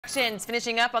Actions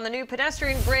finishing up on the new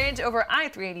pedestrian bridge over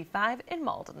I-385 in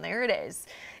Malden. There it is.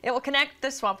 It will connect the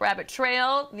Swamp Rabbit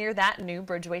Trail near that new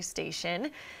Bridgeway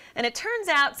station. And it turns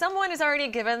out someone has already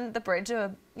given the bridge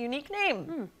a unique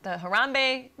name, the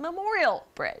Harambe Memorial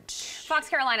Bridge. Fox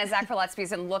Carolina's Zach Perletsky's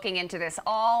been looking into this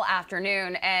all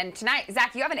afternoon. And tonight,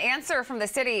 Zach, you have an answer from the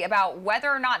city about whether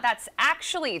or not that's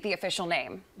actually the official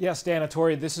name. Yes, Dana,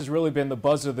 Tori, this has really been the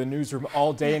buzz of the newsroom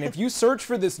all day. And if you search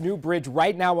for this new bridge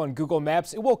right now on Google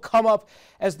Maps, it will come up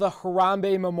as the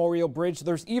Harambe Memorial Bridge.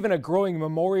 There's even a growing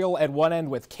memorial at one end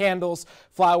with candles,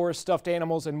 flowers, stuffed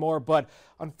animals, and more. But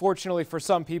unfortunately for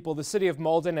some people, the city of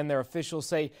Malden and their officials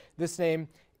say this name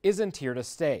isn't here to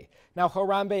stay. Now,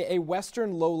 Harambe, a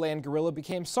western lowland gorilla,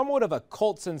 became somewhat of a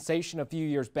cult sensation a few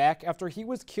years back after he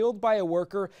was killed by a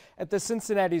worker at the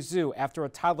Cincinnati Zoo after a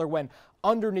toddler went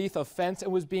underneath a fence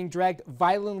and was being dragged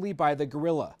violently by the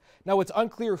gorilla. Now, it's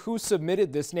unclear who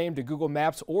submitted this name to Google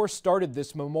Maps or started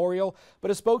this memorial, but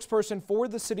a spokesperson for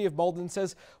the city of Malden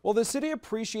says, while the city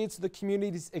appreciates the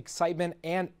community's excitement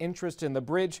and interest in the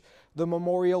bridge, the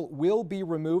memorial will be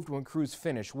removed when crews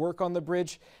finish work on the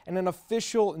bridge and an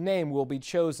official name will be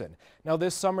chosen. Now,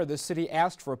 this summer, the city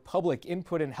asked for public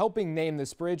input in helping name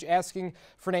this bridge, asking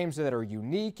for names that are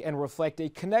unique and reflect a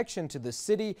connection to the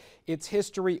city, its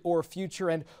history, or future.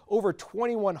 And over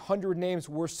 2,100 names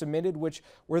were submitted, which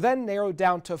were then narrowed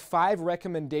down to 5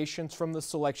 recommendations from the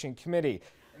selection committee.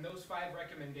 And those 5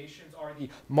 recommendations are the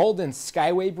Malden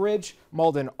Skyway Bridge,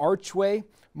 Malden Archway,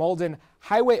 Malden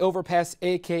Highway Overpass,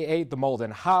 aka the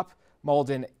Malden Hop,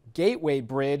 Malden Gateway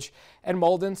Bridge, and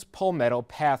Malden's Palmetto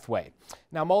Pathway.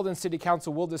 Now, Malden City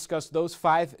Council will discuss those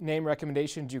 5 name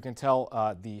recommendations. You can tell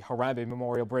the Harambe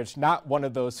Memorial Bridge not one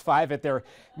of those 5 at their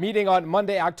meeting on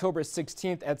Monday, October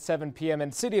 16th at 7 p.m.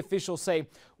 And city officials say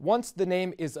once the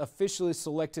name is officially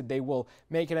selected, they will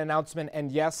make an announcement. And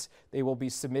yes, they will be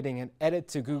submitting an edit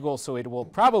to Google, so it will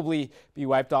probably be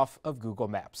wiped off of Google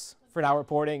Maps. For now,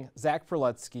 reporting, Zach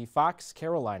Perletsky, Fox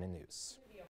Carolina News.